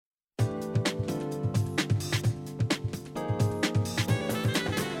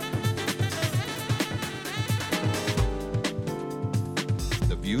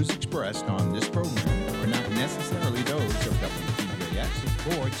expressed on this program are not necessarily those of WTJS,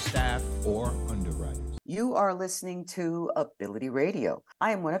 its board, staff, or underwriters. You are listening to Ability Radio.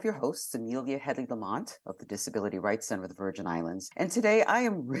 I am one of your hosts, Amelia Headley Lamont of the Disability Rights Center of the Virgin Islands. And today I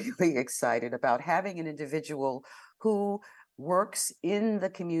am really excited about having an individual who works in the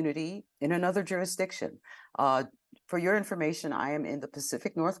community in another jurisdiction. For your information, I am in the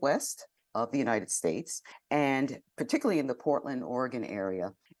Pacific Northwest of the United States, and particularly in the Portland, Oregon area.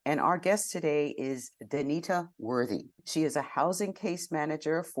 And our guest today is Danita Worthy. She is a housing case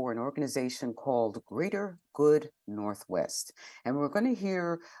manager for an organization called Greater Good Northwest. And we're going to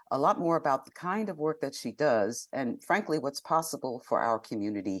hear a lot more about the kind of work that she does and, frankly, what's possible for our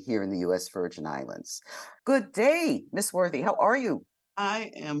community here in the U.S. Virgin Islands. Good day, Miss Worthy. How are you?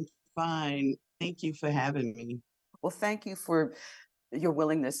 I am fine. Thank you for having me. Well, thank you for your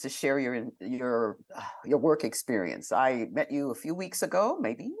willingness to share your work experience. I met you a few weeks ago,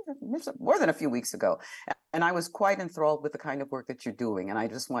 maybe more than a few weeks ago, and I was quite enthralled with the kind of work that you're doing. And I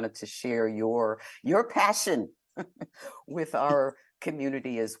just wanted to share your passion with our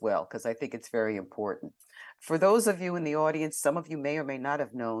community as well, because I think it's very important. For those of you in the audience, some of you may or may not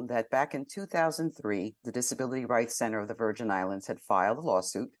have known that back in 2003, the Disability Rights Center of the Virgin Islands had filed a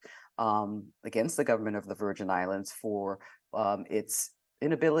lawsuit against the government of the Virgin Islands for its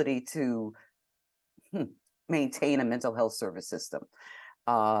inability to maintain a mental health service system.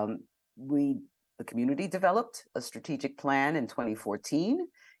 The community developed a strategic plan in 2014,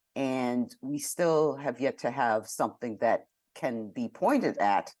 and we still have yet to have something that can be pointed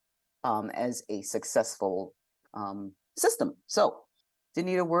at as a successful system. So,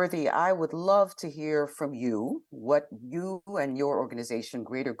 Danita Worthy, I would love to hear from you what you and your organization,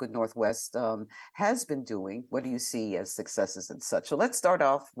 Greater Good Northwest, has been doing. What do you see as successes and such? So let's start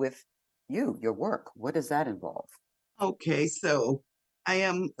off with your work. What does that involve? Okay, so I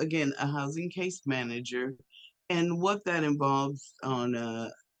am, again, a housing case manager. And what that involves on a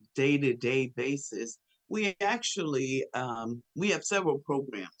day-to-day basis, we actually, we have several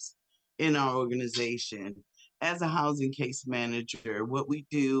programs in our organization. As a housing case manager, what we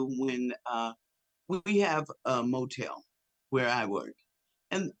do when we have a motel where I work,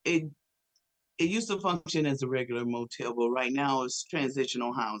 and it used to function as a regular motel, but right now it's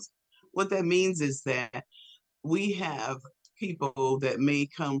transitional housing. What that means is that we have people that may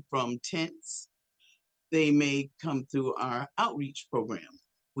come from tents. They may come through our outreach program.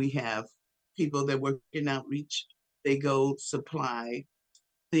 We have people that work in outreach. They go supply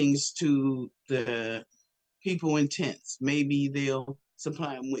things to the people in tents. Maybe they'll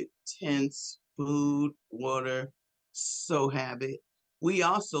supply them with tents, food, water, so have it. We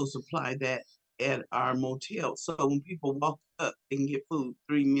also supply that at our motel. So when people walk up and get food,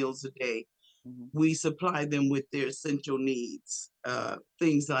 3 meals a day, we supply them with their essential needs,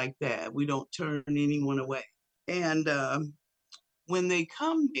 things like that. We don't turn anyone away. And when they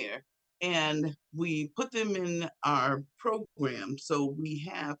come there, and we put them in our program, so we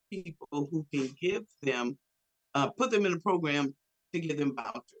have people who can give them put them in a program to give them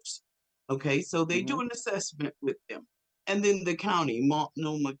vouchers. Okay, so they do an assessment with them. And then the county,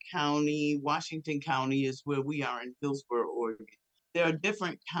 Multnomah County, Washington County is where we are in Hillsborough, Oregon. There are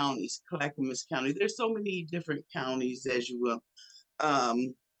different counties, Clackamas County. There's so many different counties, as you will,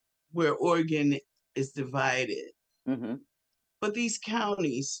 where Oregon is divided. But these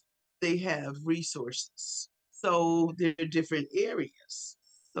counties, they have resources. So there are different areas.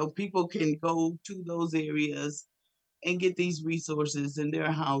 So people can go to those areas and get these resources, and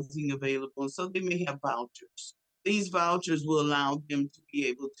their housing available. So they may have vouchers. These vouchers will allow them to be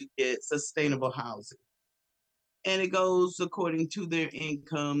able to get sustainable housing. And it goes according to their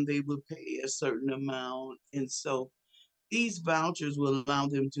income. They will pay a certain amount. And so these vouchers will allow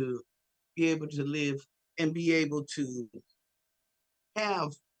them to be able to live and be able to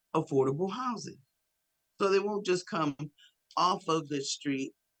have affordable housing. So they won't just come off of the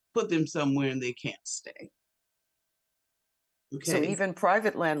street, put them somewhere and they can't stay. Okay. So even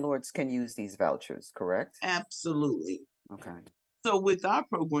private landlords can use these vouchers, correct? Absolutely. Okay. So with our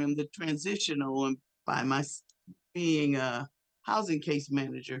program, the transitional, and by my being a housing case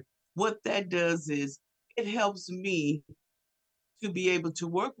manager, what that does is it helps me to be able to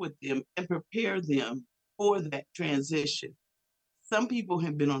work with them and prepare them for that transition. Some people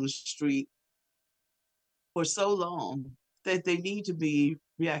have been on the street for so long that they need to be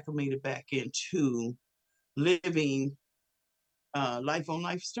reacclimated back into living life on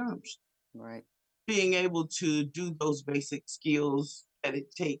life's terms. Right. Being able to do those basic skills that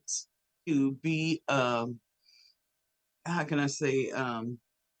it takes to be, how can I say,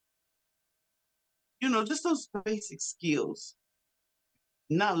 just those basic skills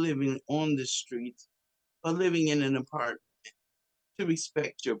not living on the streets, but living in an apartment, to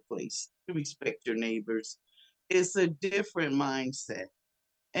respect your place, to respect your neighbors. It's a different mindset.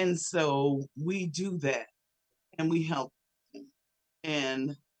 And so we do that and we help them.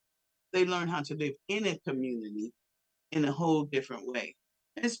 And they learn how to live in a community in a whole different way.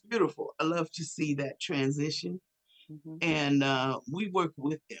 It's beautiful. I love to see that transition. Mhm. And we work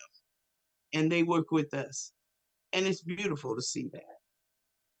with them and they work with us. And it's beautiful to see that.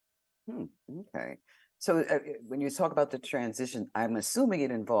 Hmm, okay. So when you talk about the transition, I'm assuming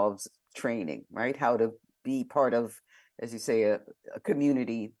it involves training, right? How to be part of, as you say, a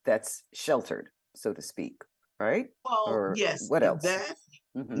community that's sheltered, so to speak, right? Well, Or yes, what else? that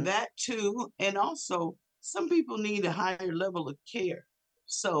Hmm. that too. And also some people need a higher level of care.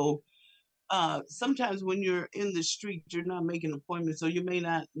 So sometimes when you're in the street, you're not making appointments, so you may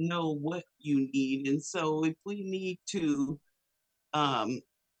not know what you need. And so if we need to um,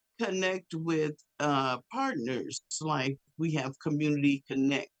 connect with partners, like we have Community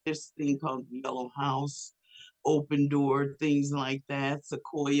Connect, this thing called Yellow House, Open Door, things like that,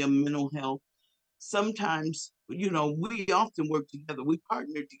 Sequoia Mental Health. Sometimes, we often work together. We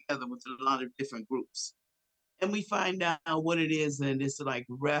partner together with a lot of different groups. And we find out what it is, and it's like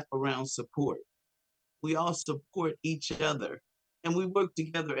wraparound support. We all support each other and we work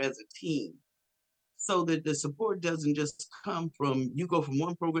together as a team so that the support doesn't just come from you go from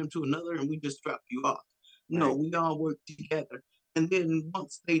one program to another and we just drop you off. No, Right. we all work together. And then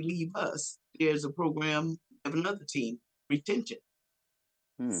once they leave us, there's a program of another team, retention.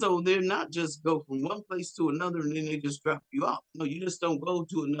 Hmm. So they're not just go from one place to another and then they just drop you off. No, you just don't go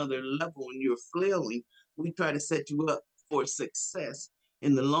to another level and you're flailing. We try to set you up for success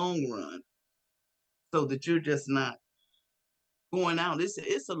in the long run so that you're just not going out.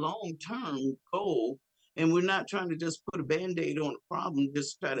 It's a long term goal, and we're not trying to just put a band aid on a problem,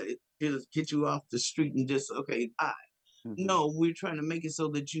 just try to just get you off the street and just okay, bye. Hmm. No, we're trying to make it so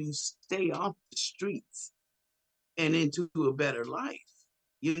that you stay off the streets and into a better life.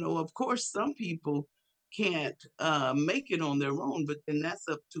 Of course, some people can't make it on their own, but then that's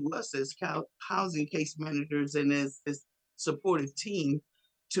up to us as housing case managers and as this supportive team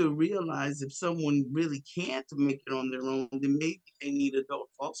to realize if someone really can't make it on their own, then maybe they need adult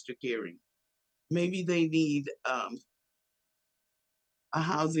foster caring. Maybe they need a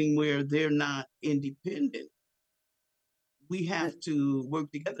housing where they're not independent. We have to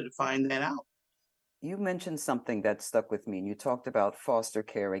work together to find that out. You mentioned something that stuck with me, and you talked about foster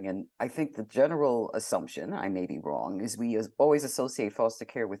caring. And I think the general assumption, I may be wrong, is we always associate foster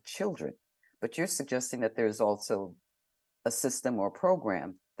care with children. But you're suggesting that there's also a system or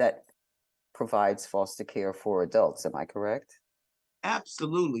program that provides foster care for adults. Am I correct?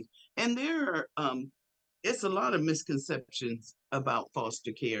 Absolutely. And it's a lot of misconceptions about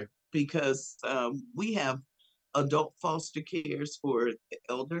foster care because we have adult foster cares for the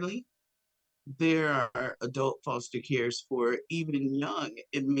elderly. There are adult foster cares for even young,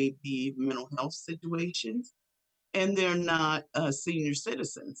 it may be mental health situations, and they're not senior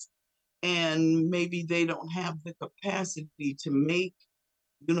citizens. And maybe they don't have the capacity to make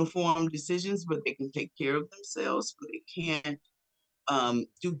uniform decisions, but they can take care of themselves, but they can't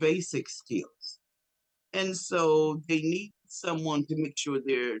do basic skills. And so they need someone to make sure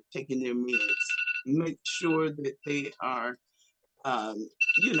they're taking their meds, make sure that they are, um,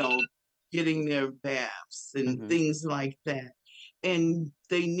 you know, getting their baths and Hmm. things like that. And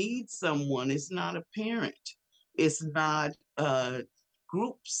they need someone, it's not a parent, it's not a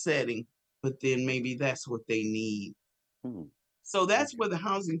group setting, but then maybe that's what they need. Hmm. So that's Okay. where the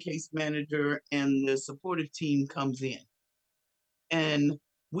housing case manager and the supportive team comes in. And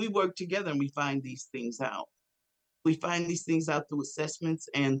we work together and we find these things out. We find these things out through assessments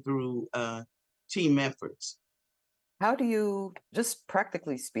and through team efforts. How do you, just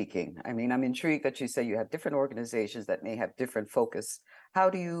practically speaking, I mean, I'm intrigued that you say you have different organizations that may have different focus. How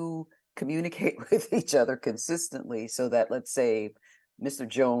do you communicate with each other consistently so that, let's say, Mr.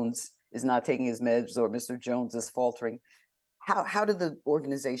 Jones is not taking his meds or Mr. Jones is faltering? How do the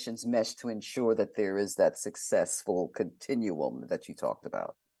organizations mesh to ensure that there is that successful continuum that you talked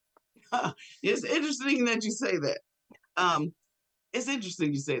about? It's interesting that you say that. Um, it's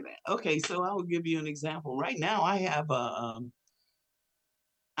interesting you say that. Okay, so I will give you an example. Right now, I have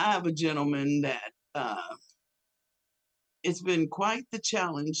a gentleman that it's been quite the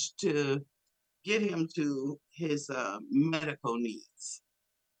challenge to get him to his medical needs,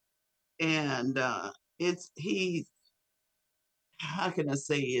 and it's he. How can I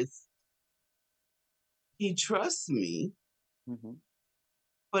say it's he trusts me, Hmm.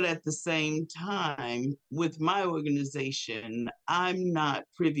 But at the same time, with my organization, I'm not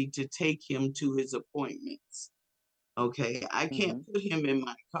privy to take him to his appointments. Okay. I can't Hmm. put him in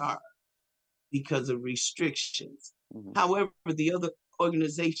my car because of restrictions. Hmm. However, the other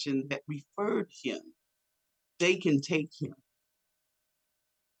organization that referred him, they can take him.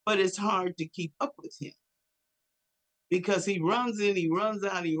 But it's hard to keep up with him because he runs in, he runs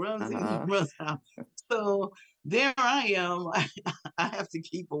out, he runs in, he Uh-huh. runs out. So there I am. I have to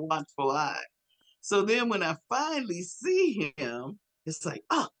keep a watchful eye. So then when I finally see him, it's like,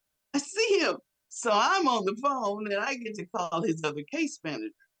 oh, I see him. So I'm on the phone and I get to call his other case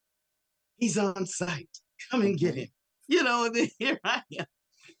manager. He's on site. Come and get Hmm. him. And then here I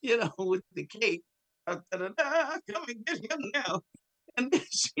am, with the cape. Come and get him now. And then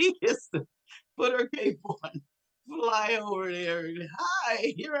she gets to put her cape on, fly over there, and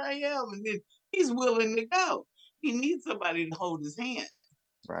hi, here I am. And then he's willing to go. He needs somebody to hold his hand.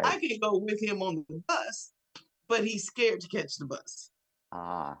 Right. I can go with him on the bus, but he's scared to catch the bus.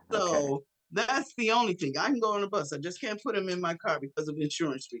 Ah, okay. So that's the only thing. I can go on the bus. I just can't put him in my car because of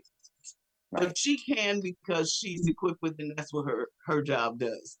insurance reasons. Right. But she can because she's equipped with, and that's what her job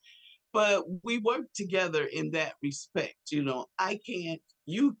does. But we work together in that respect. I can't,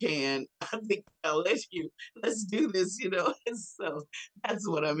 you can. I think I'll let you. Let's do this. And so that's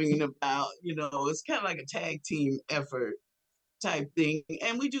what I mean about. It's kind of like a tag team effort type thing,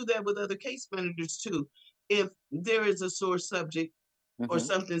 and we do that with other case managers too. If there is a sore subject or Hmm.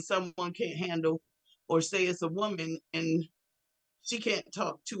 something someone can't handle, or say it's a woman and she can't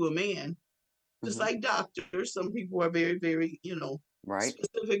talk to a man, just Hmm. like doctors, some people are very, very, Right.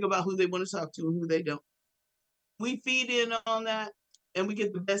 specific about who they want to talk to and who they don't. We feed in on that and we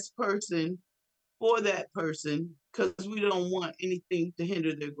get the best person for that person because we don't want anything to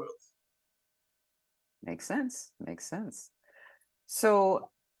hinder their growth. Makes sense. Makes sense. So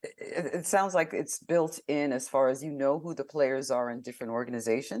it sounds like it's built in as far as you know who the players are in different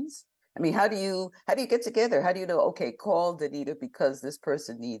organizations. I mean, how do you get together? How do you know, okay, call Danita because this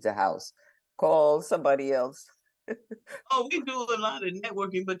person needs a house. Call somebody else. Oh, we do a lot of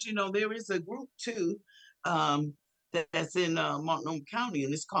networking, but there is a group too, um, that's in Multnomah County,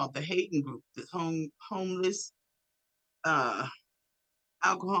 and it's called the Hayden Group, the Homeless uh,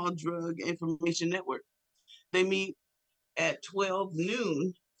 Alcohol Drug Information Network. They meet at 12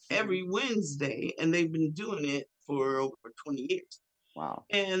 noon Mhm. every Wednesday, and they've been doing it for over 20 years. Wow.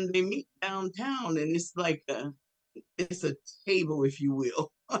 And they meet downtown, and it's a table, if you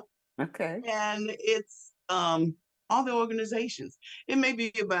will, Okay. and it's all the organizations. It may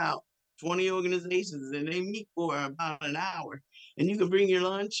be about 20 organizations, and they meet for about an hour, and you can bring your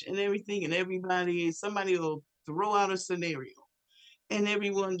lunch and everything, and somebody will throw out a scenario, and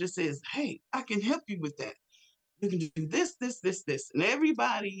everyone just says, "Hey, I can help you with that. You can do this, this, this, this," and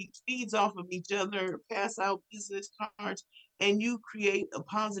everybody feeds off of each other, pass out business cards, and you create a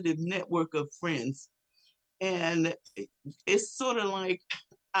positive network of friends. And it's sort of like,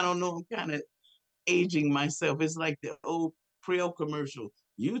 I don't know, I'm kind of aging myself. It's like the old Prel commercial.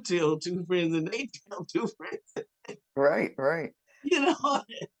 You tell two friends and they tell two friends. Right, right. You know,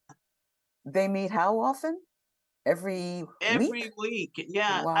 They meet how often? Every week? every week.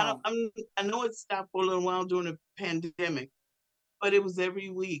 Yeah, Wow. I know it stopped for a little while during the pandemic, but it was every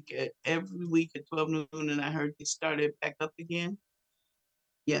week at 12 noon, and I heard it started back up again.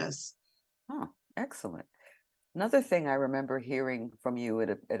 Yes. Huh. Excellent. Another thing I remember hearing from you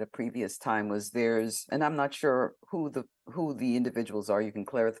at a previous time was and I'm not sure who the individuals are. You can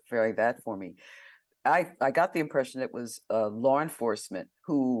clarify that for me. I got the impression it was law enforcement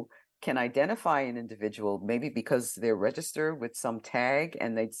who can identify an individual maybe because they're registered with some tag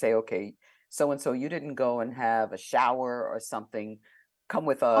and they'd say, okay, so and so you didn't go and have a shower or something. Come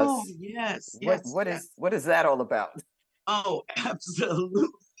with Oh, us. yes, What yes, what yes. is what is that all about? Oh, absolutely.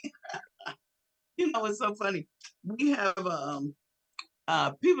 It's so funny. We have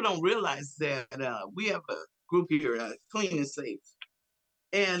people don't realize that we have a group here, Clean and Safe.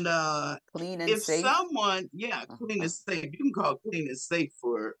 And Clean and if safe? someone, yeah, Clean Uh-huh. and Safe, you can call Clean and Safe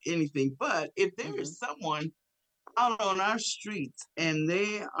for anything. But if there Hmm. is someone out on our streets and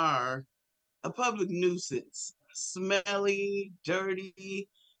they are a public nuisance, smelly, dirty,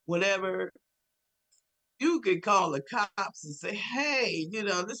 whatever, you could call the cops and say, hey,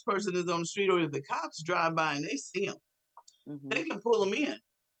 this person is on the street, or if the cops drive by and they see them, Hmm. they can pull them in.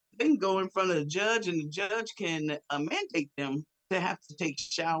 They can go in front of the judge, and the judge can mandate them to have to take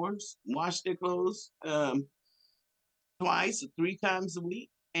showers, wash their clothes twice or three times a week.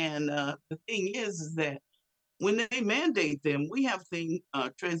 And the thing is that when they mandate them, we have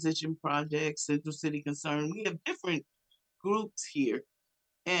transition projects, Central City Concern. We have different groups here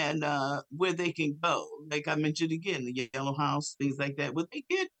and where they can go. Like I mentioned again, the yellow house, things like that. But they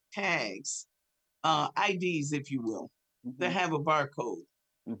get tags, IDs, if you will, that Mm-hmm. have a barcode.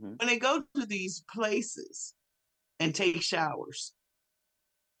 Mm-hmm. When they go to these places and take showers,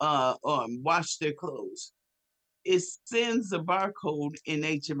 or wash their clothes, it sends a barcode in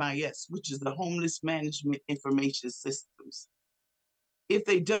HMIS, which is the Homeless Management Information Systems. If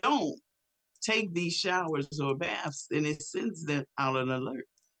they don't take these showers or baths, then it sends them out an alert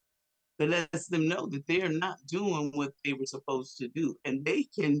that lets them know that they're not doing what they were supposed to do, and they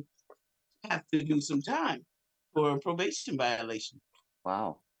can have to do some time for a probation violation.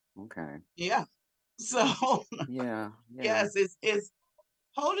 Wow. Okay. Yeah. So Yeah. Yeah. yes, it's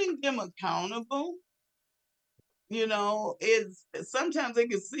holding them accountable. It's sometimes it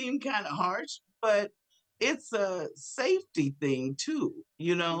can seem kind of harsh, but it's a safety thing too.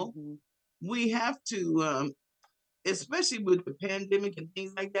 Mm-hmm. We have to, especially with the pandemic and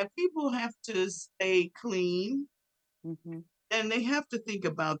things like that, people have to stay clean Mm-hmm. and they have to think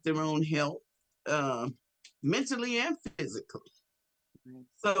about their own health, uh, mentally and physically. Right.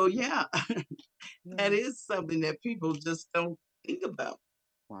 So, yeah, that Yeah. is something that people just don't think about.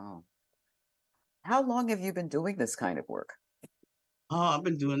 Wow. How long have you been doing this kind of work? Oh, I've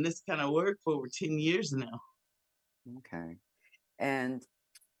been doing this kind of work for over 10 years now. Okay. And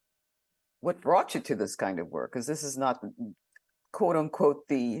what brought you to this kind of work? Because this is not quote unquote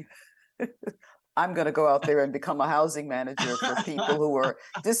the I'm going to go out there and become a housing manager for people who are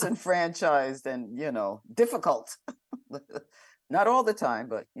disenfranchised and, difficult. Not all the time,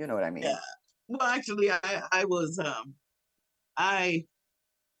 but you know what I Yeah. mean. Well, actually, I was, I,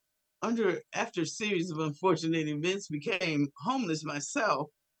 after a series of unfortunate events, became homeless myself.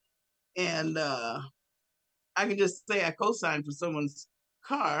 And I can just say I co signed for someone's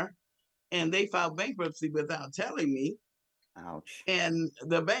car and they filed bankruptcy without telling me. Ouch. And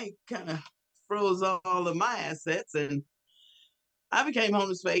the bank kind of froze all of my assets. And I became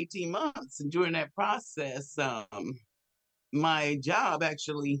homeless for 18 months. And during that process, my job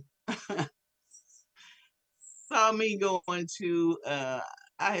actually saw me going to, I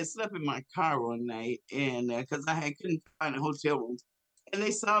had slept in my car one night and because couldn't find a hotel room. And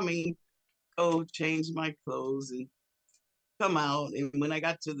they saw me go change my clothes and come out. And when I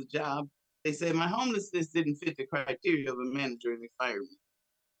got to the job, they said my homelessness didn't fit the criteria of a manager and they fired me.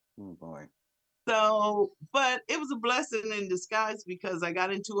 Oh boy. So, but it was a blessing in disguise because I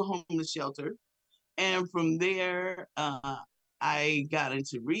got into a homeless shelter. And from there, I got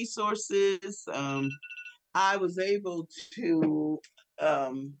into resources. I was able to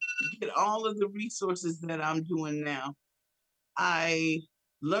um, get all of the resources that I'm doing now. I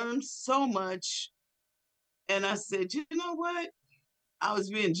learned so much. And I said, you know what? I was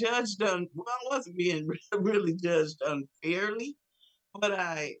being judged well, I wasn't being really judged unfairly, but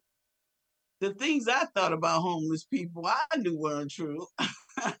the things I thought about homeless people, I knew weren't true.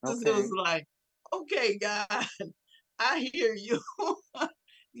 Because it was Okay. like, okay, God, I hear you.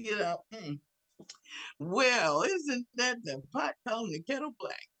 you know, mm. Well, isn't that the pot calling the kettle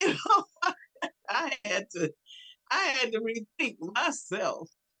black? I had to, I had to rethink myself,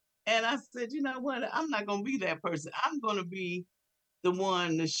 and I said, you know what? I'm not gonna be that person. I'm gonna be the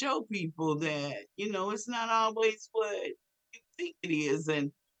one to show people that it's not always what you think it is,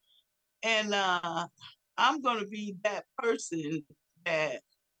 and I'm gonna be that person that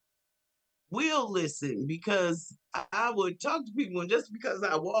will listen because I would talk to people, and just because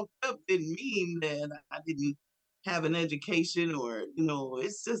I walked up didn't mean that I didn't have an education or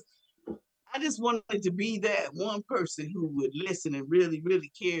it's just I just wanted to be that one person who would listen and really, really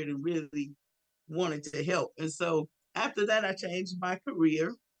cared and really wanted to help. And so after that, I changed my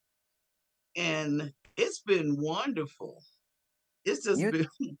career and it's been wonderful. It's just You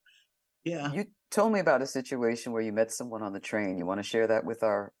been, yeah. you told me about a situation where you met someone on the train. You want to share that with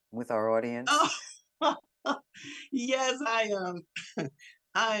our audience? Oh, yes,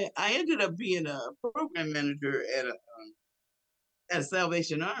 I ended up being a program manager at a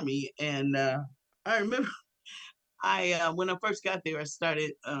Salvation Army, and I remember when I first got there, I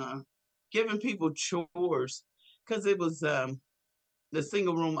started giving people chores because it was the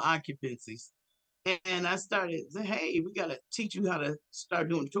single room occupancies. And I started saying, hey, we got to teach you how to start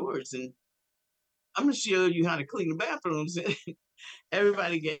doing chores. And I'm going to show you how to clean the bathrooms.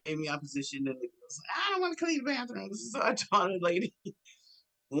 Everybody gave me opposition. And it was, I don't want to clean the bathrooms. So I taught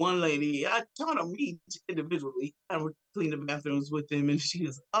one lady, I taught them each individually. I would clean the bathrooms with them. And she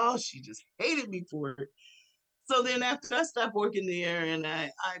just hated me for it. So then after I stopped working there and I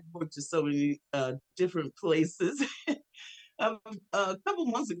worked at so many different places, a couple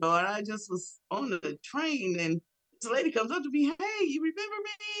months ago, and I just was on the train and this lady comes up to me, hey, you remember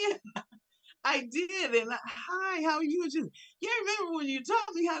me? I did. And hi, how are you? And she, yeah, remember when you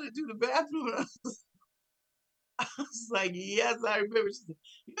taught me how to do the bathroom? And I was like, yes, I remember. She said,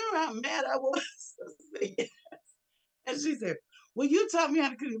 you remember how mad I was? I said, yes. And she said, well, you taught me how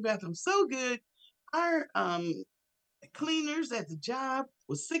to clean the bathroom so good. Our cleaners at the job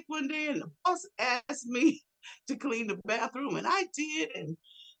was sick one day, and the boss asked me to clean the bathroom, and I did. And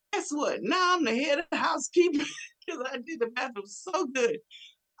guess what? Now I'm the head of the housekeeper because I did the bathroom so good.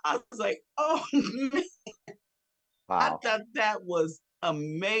 I was like, oh man, I Wow. thought that was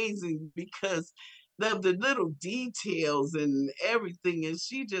amazing because the little details and everything, and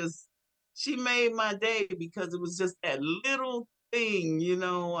she made my day because it was just that little thing, you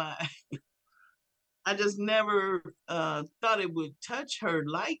know. I just never thought it would touch her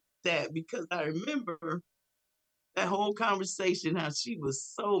like that because I remember that whole conversation, how she was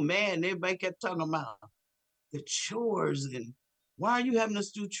so mad, and everybody kept talking about the chores and why are you having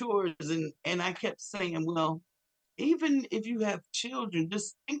us do chores? And I kept saying, well, even if you have children,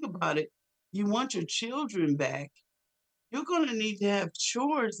 just think about it. You want your children back, you're going to need to have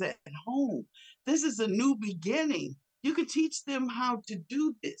chores at home. This is a new beginning. You can teach them how to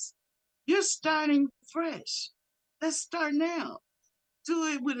do this. You're starting fresh. Let's start now. Do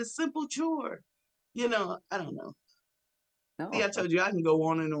it with a simple chore. You know, I don't know. See, No, I told you I can go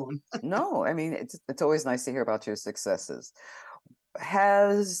on and on. no. I mean, it's always nice to hear about your successes.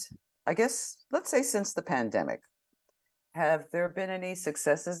 Has, I guess, let's say since the pandemic, have there been any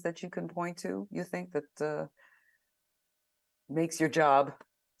successes that you can point to, you think, that makes your job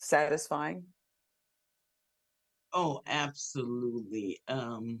satisfying? Oh, absolutely.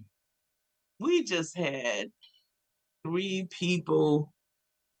 We just had 3 people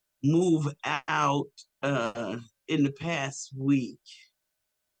move out in the past week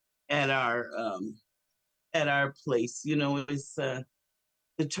at our place. You know, it's the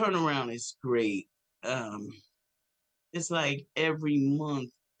turnaround is great. Um, it's like every month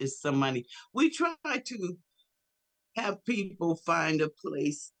is somebody. We try to have people find a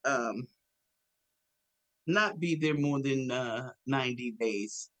place, not be there more than 90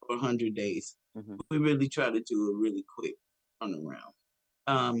 days or 100 days. Hmm. We really try to do a really quick turnaround.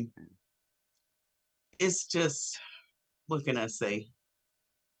 Um, it's just, what can I say?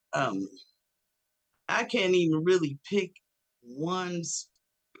 Um, I can't even really pick one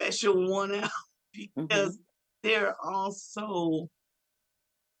special one out Hmm. because they're all so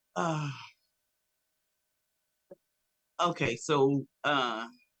uh okay. So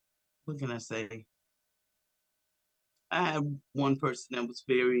what can I say? I have one person that was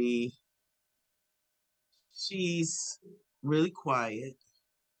she's really quiet,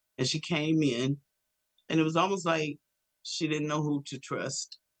 and she came in and it was almost like she didn't know who to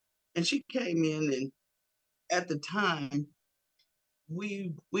trust. And she came in, and at the time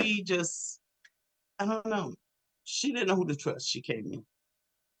we just, I don't know, she didn't know who to trust. She came in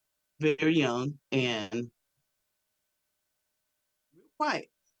very young and real quiet.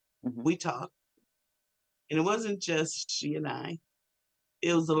 Hmm. We talked, and it wasn't just she and I,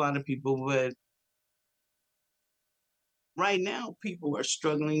 it was a lot of people. But right now people are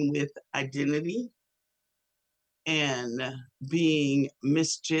struggling with identity and being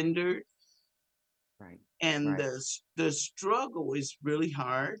misgendered, Right, and right, the struggle is really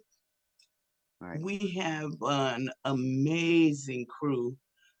hard. right. We have an amazing crew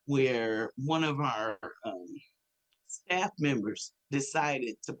where one of our staff members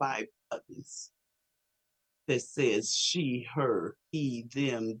decided to buy buttons that says she, her, he,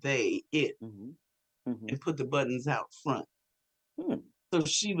 them, they, it, Hmm. Hmm. and put the buttons out front. Hmm. So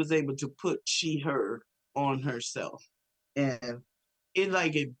she was able to put she, her on herself. And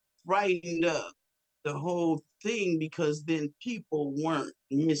it brightened up the whole thing because then people weren't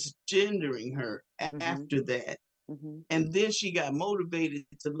misgendering her Hmm. after that. Hmm. And then she got motivated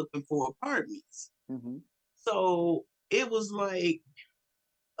to looking for apartments. Hmm. So it was like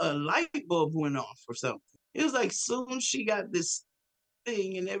a light bulb went off or something. It was like soon she got this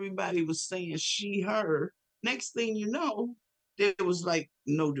thing and everybody was saying she, her. Next thing you know, there was like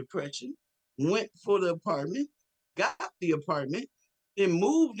no depression. Went for the apartment, got the apartment, then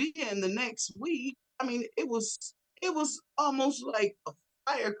moved in the next week. I mean, it was almost like a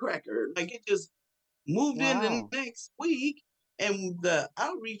firecracker. Like it just moved in the Wow. next week, and the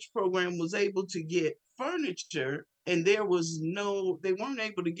outreach program was able to get furniture, and they weren't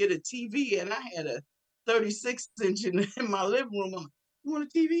able to get a TV, and I had a 36-inch in my living room. I'm like, you want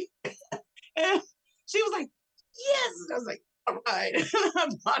a TV? And she was like, yes. And I was like, all right. I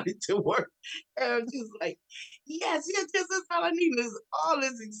brought it to work. And I was just like, yes, yes, yes, that's all I need is all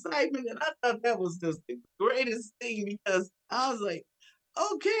this excitement. And I thought that was just the greatest thing because I was like,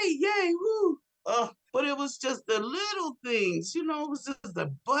 okay, yay, woo. But it was just the little things, it was just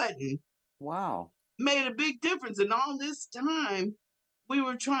the button Wow. made a big difference. And all this time, we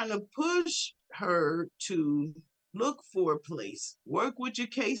were trying to push her to look for a place, work with your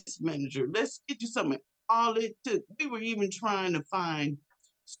case manager. Let's get you something. All it took, we were even trying to find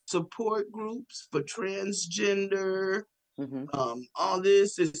support groups for transgender. Hmm. All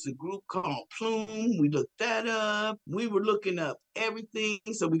this is a group called Plume. We looked that up. We were looking up everything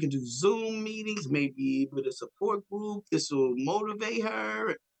so we can do Zoom meetings, maybe with a support group. This will motivate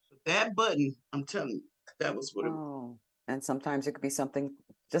her. That button, I'm telling you, that was what it was. Oh, and sometimes it could be something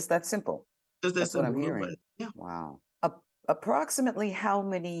just that simple. Just that That's what I'm simple little hearing. button. Yeah. Wow. Approximately how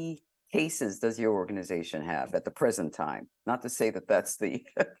many cases does your organization have at the present time? Not to say that that's the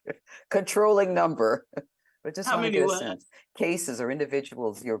controlling number, but just How want to many get a what? sense. Cases or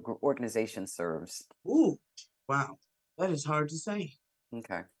individuals your organization serves. Ooh, wow. That is hard to say.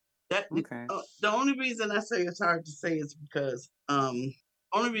 Okay. That Okay. the only reason I say it's hard to say is because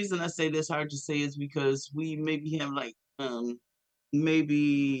only reason I say that's hard to say is because we maybe have like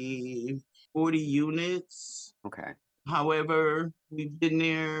maybe 40 units. Okay. However, we've been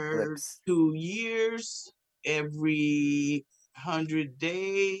there Blips. 2 years. Every 100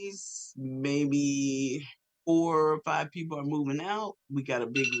 days, maybe 4 or 5 people are moving out. We got a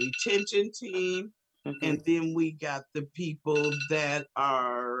big retention team. Hmm. And then we got the people that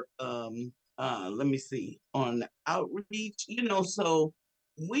are, let me see, on outreach, so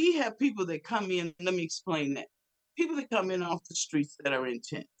we have people that come in. Let me explain that. People that come in off the streets that are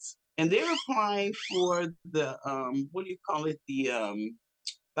intense and they're applying for the what do you call it, the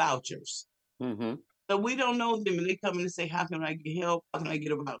vouchers. Hmm. So we don't know them and they come in and say, how can I get help, how can I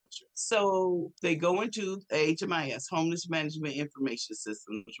get a voucher? So they go into HMIS, homeless management information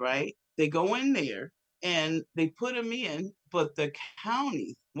systems, right? They go in there and they put them in, but the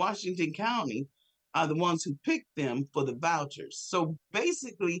county, Washington County, are the ones who pick them for the vouchers. So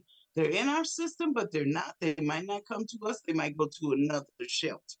basically they're in our system, but they're not. They might not come to us. They might go to another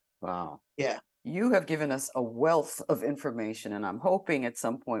shelter. Wow. Yeah. You have given us a wealth of information, and I'm hoping at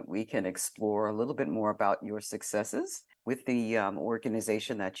some point we can explore a little bit more about your successes with the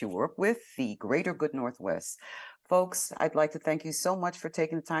organization that you work with, the Greater Good Northwest. Folks, I'd like to thank you so much for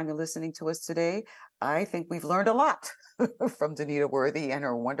taking the time to listening to us today. I think we've learned a lot from Danita Worthy and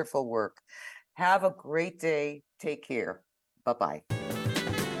her wonderful work. Have a great day. Take care. Bye-bye.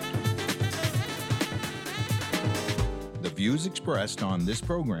 The views expressed on this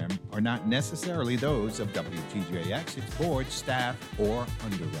program are not necessarily those of WTJX, its board, staff, or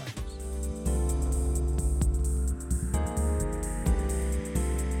underwriters.